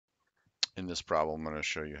In this problem, I'm going to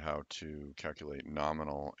show you how to calculate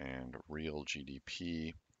nominal and real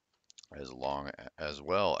GDP as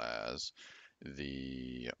well as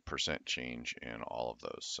the percent change in all of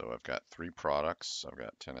those. So I've got three products. I've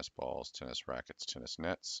got tennis balls, tennis rackets, tennis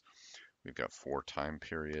nets. We've got 4 time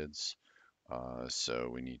periods. So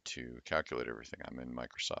we need to calculate everything. I'm in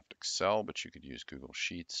Microsoft Excel, but you could use Google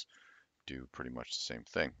Sheets, do pretty much the same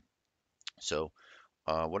thing. So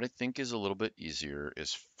what I think is a little bit easier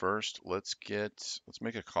is first let's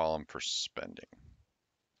make a column for spending.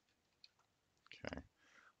 Okay,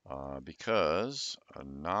 because a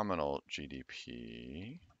nominal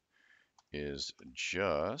GDP is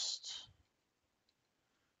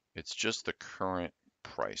it's just the current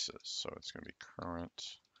prices. So it's going to be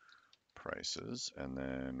current prices, and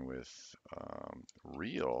then with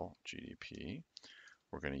real GDP,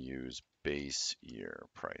 we're going to use base year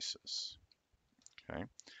prices. Okay.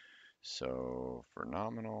 So for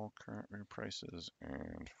nominal current year prices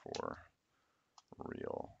and for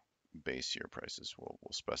real base year prices, we'll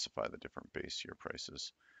specify the different base year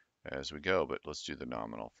prices as we go, but let's do the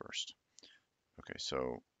nominal first. Okay,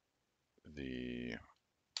 so the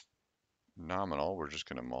nominal, we're just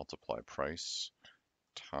going to multiply price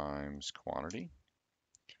times quantity.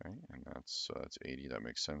 Okay, and that's 80. That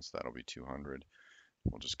makes sense. That'll be 200.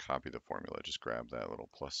 We'll just copy the formula. Just grab that little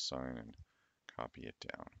plus sign and copy it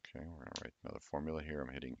down. Okay, we're going to write another formula here.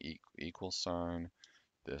 I'm hitting equal sign.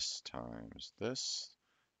 This times this.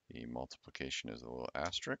 The multiplication is a little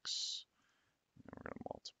asterisk. And we're going to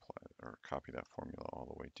multiply or copy that formula all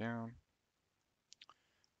the way down.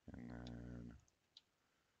 And then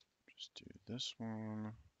just do this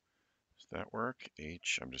one. Does that work?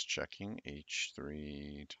 I'm just checking.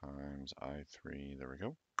 H3 times I3. There we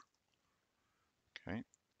go. Okay.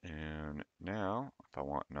 And now, if I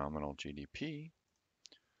want nominal GDP,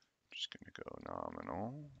 I'm just going to go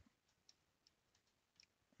nominal.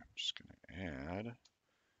 I'm just going to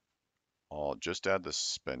just add the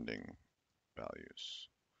spending values.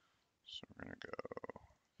 So we're going to go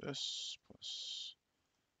this plus,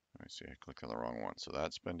 let me see, I clicked on the wrong one. So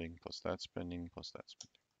that spending plus that spending plus that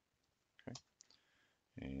spending. Okay.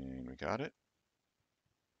 And we got it.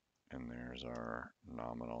 And there's our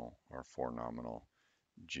 4 nominal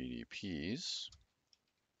GDPs.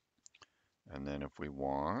 And then if we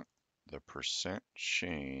want the percent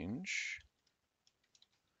change,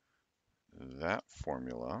 that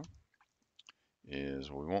formula is,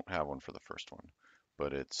 well, we won't have one for the first one,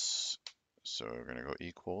 but so we're going to go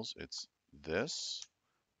equals, it's this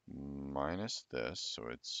minus this, so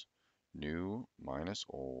it's new minus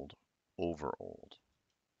old over old.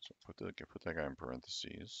 So put that guy in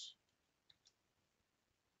parentheses,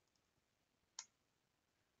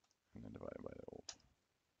 and then divided by the old.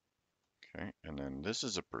 Okay, and then this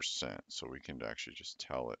is a percent, so we can actually just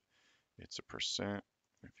tell it it's a percent.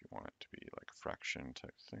 If you want it to be like a fraction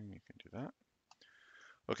type thing, you can do that.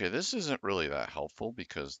 Okay, this isn't really that helpful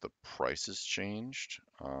because the price has changed,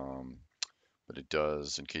 but it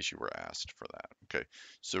does in case you were asked for that. Okay,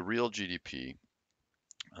 so real GDP.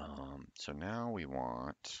 So now we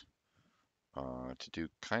want to do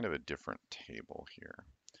kind of a different table here.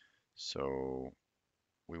 So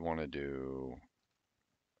we want to do,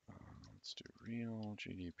 let's do real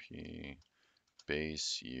GDP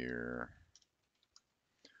base year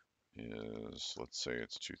is, let's say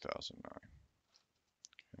it's 2009.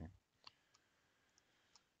 Okay.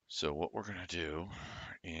 So what we're going to do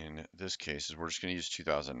in this case is we're just going to use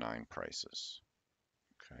 2009 prices.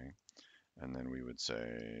 Okay. And then we would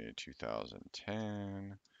say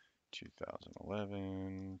 2010,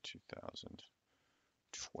 2011,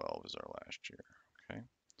 2012 is our last year. Okay.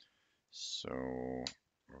 So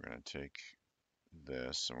we're going to take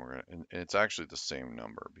this and and it's actually the same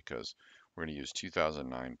number because we're going to use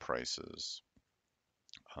 2009 prices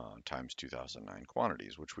times 2009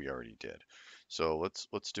 quantities, which we already did. So let's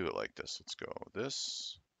do it like this. Let's go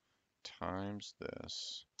this times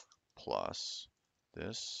this plus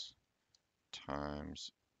this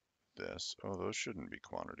times this. Oh, those shouldn't be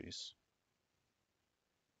quantities.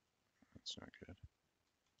 That's not good.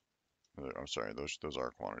 I'm sorry, those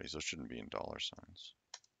are quantities. Those shouldn't be in dollar signs.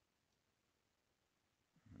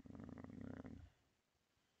 And then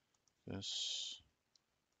this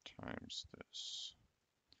times this.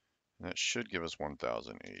 And that should give us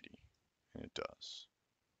 1080, and it does.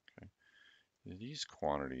 Okay. These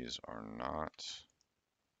quantities are not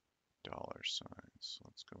dollar signs.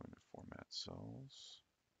 Let's go into format cells.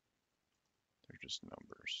 They're just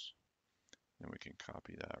numbers. Then we can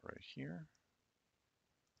copy that right here.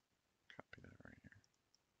 Copy that right here.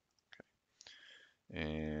 Okay.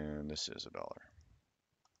 And this is $1.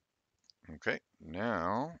 Okay,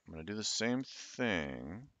 now I'm going to do the same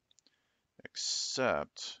thing,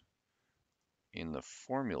 except in the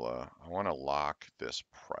formula, I want to lock this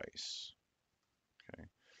price. Okay,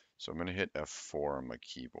 so I'm going to hit F4 on my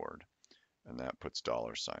keyboard, and that puts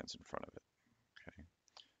dollar signs in front of it. Okay,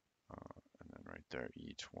 and then right there,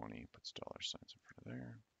 E20 puts dollar signs in front of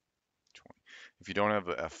there. 20. If you don't have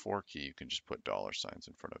the F4 key, you can just put dollar signs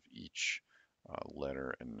in front of each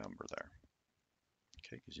letter and number there.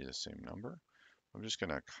 Okay, gives you the same number. I'm just going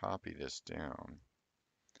to copy this down,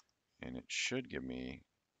 and it should give me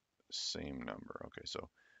the same number. Okay, so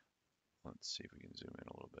let's see if we can zoom in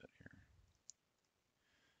a little bit here.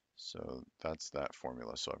 So that's that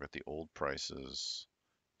formula. So I've got the old prices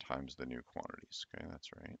times the new quantities. Okay,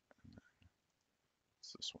 that's right. And then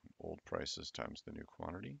it's this one, old prices times the new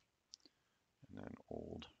quantity, and then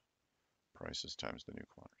old prices times the new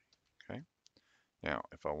quantity. Okay. Now,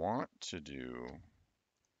 if I want to do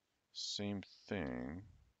same thing,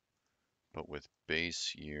 but with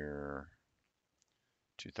base year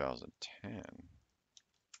 2010,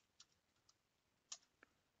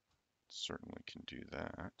 certainly can do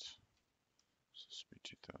that. So this would be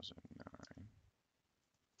 2009.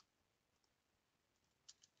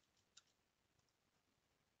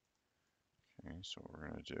 Okay, so what we're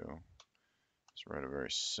going to do is write a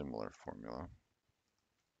very similar formula.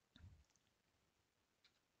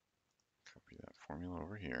 Copy that formula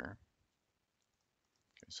over here.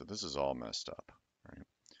 Okay, so this is all messed up, right?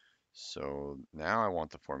 So now I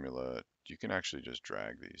want the formula. You can actually just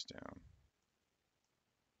drag these down.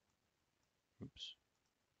 Oops.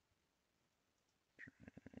 Drag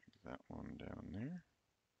that one down there.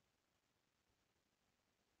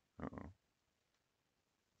 Uh-oh.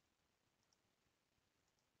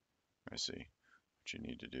 I see. What you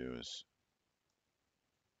need to do is,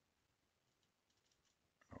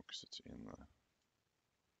 oh, because it's in the,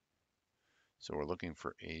 so we're looking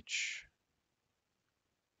for H.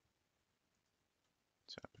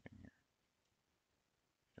 What's happening here?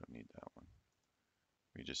 You don't need that one.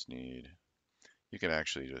 We just need, you can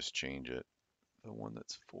actually just change it. The one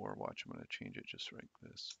that's 4, watch, I'm going to change it just like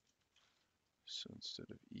this. So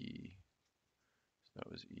instead of E, so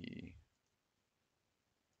that was E,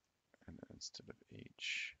 and then instead of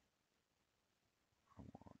H, I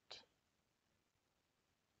want,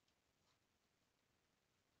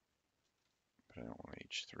 but I don't want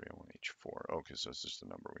H3, I want H4. Okay, so it's just the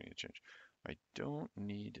number we need to change. I don't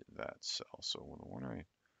need that cell, so the one I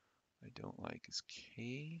don't like is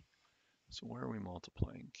K. So where are we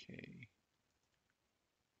multiplying K?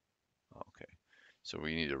 Okay, so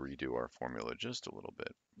we need to redo our formula just a little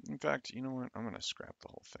bit. In fact, you know what? I'm going to scrap the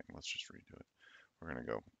whole thing. Let's just redo it. We're going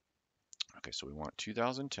to go, okay, so we want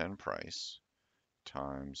 2010 price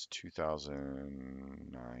times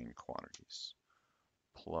 2009 quantities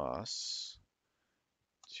plus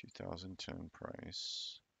 2010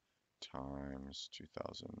 price times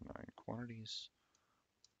 2009 quantities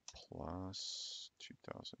plus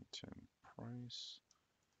 2010 price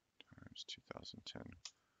times 2010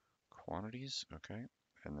 quantities. Okay,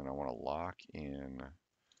 and then I want to lock in the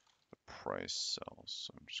price cells,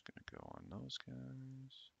 so I'm just going to go on those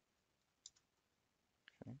guys.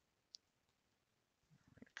 Okay,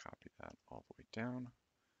 we're going to copy that all the way down.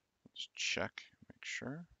 Let's check, make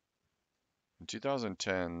sure. In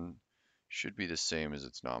 2010 should be the same as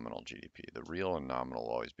its nominal GDP. The real and nominal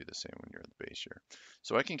will always be the same when you're in the base year.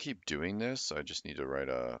 So I can keep doing this. I just need to write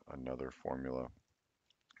another formula.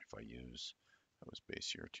 If I use, that was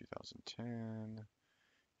base year 2010.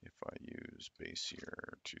 If I use base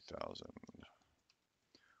year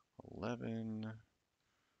 2011,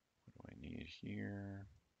 what do I need here?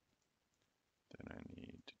 Then I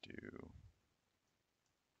need to do,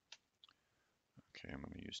 okay, I'm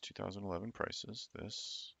going to use 2011 prices,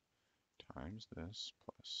 this times this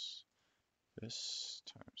plus this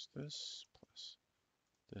times this plus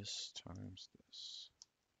this times this.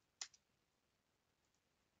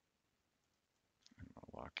 And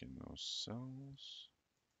I'll lock in those cells.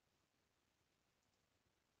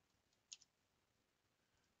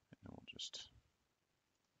 And then we'll just,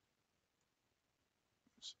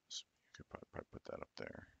 you could probably put that up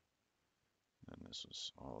there. And this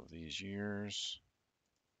is all of these years.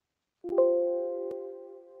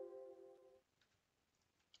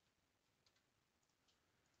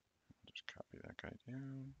 Just copy that guy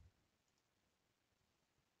down.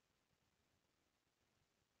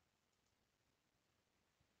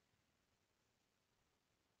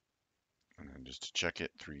 And then just to check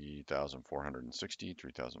it, 3,460,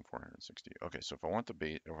 3,460. Okay, so if I want the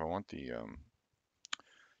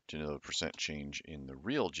to know the percent change in the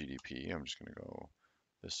real GDP, I'm just going to go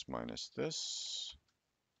this minus this.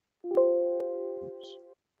 Oops.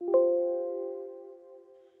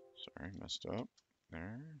 Sorry, messed up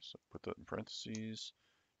there. So put that in parentheses,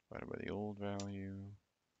 divided by the old value,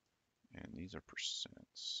 and these are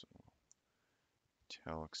percents. So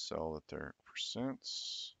tell Excel that they're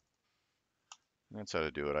percents. And that's how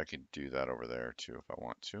to do it. I could do that over there too if I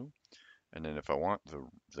want to. And then if I want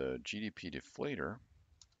the GDP deflator,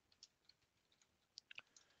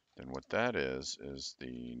 then what that is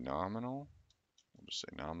the nominal, we'll just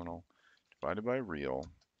say nominal, divided by real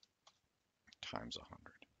times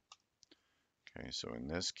 100. Okay, so in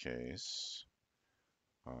this case,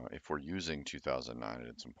 if we're using 2009,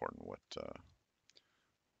 it's important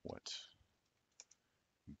what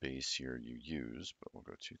base year you use, but we'll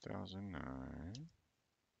go 2009.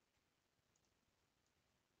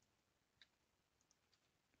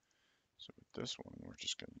 So with this one, we're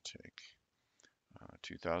just going to take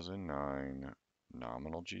 2009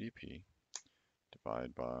 nominal GDP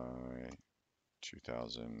divide by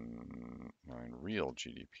 2009 real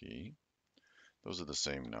GDP. Those are the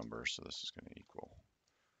same numbers, so this is going to equal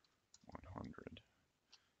 100.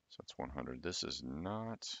 So that's 100. This is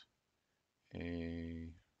not a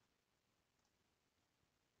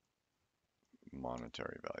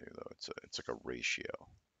monetary value though. It's like a ratio.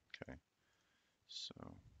 Okay. So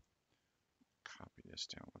copy this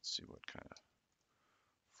down. Let's see what kind of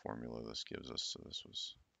formula this gives us. So this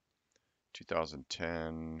was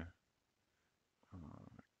 2010.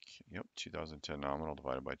 Yep, 2010 nominal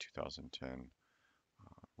divided by 2010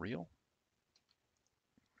 real.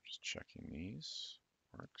 Just checking these.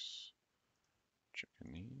 Works.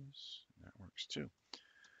 Checking these. That works too.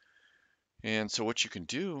 And so what you can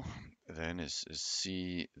do then is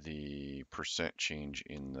see the percent change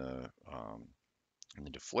in the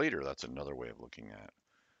deflator. That's another way of looking at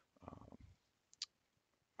um,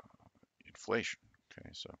 inflation. Okay,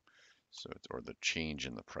 so it's, or the change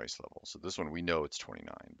in the price level. So this one we know it's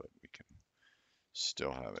 29, but we can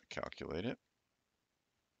still have it calculate it.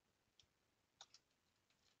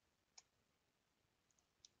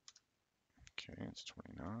 Okay, it's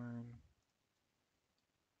 29.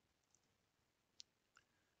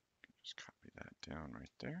 Just copy that down right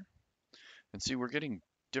there. And see, we're getting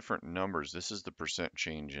different numbers. This is the percent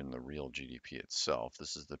change in the real GDP itself.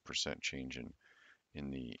 This is the percent change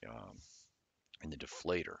in the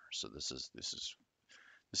deflator. So this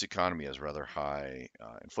economy has rather high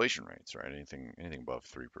inflation rates, right? Anything above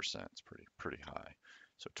 3% is pretty high.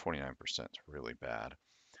 So 29% is really bad.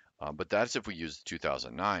 But that's if we use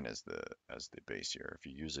 2009 as the base year. If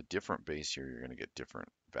you use a different base year, you're going to get different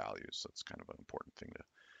values. That's kind of an important thing to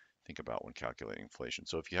think about when calculating inflation.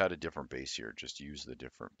 So if you had a different base year, just use the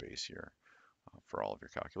different base year for all of your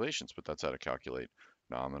calculations. But that's how to calculate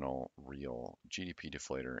nominal, real, GDP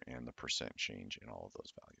deflator, and the percent change in all of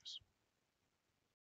those values.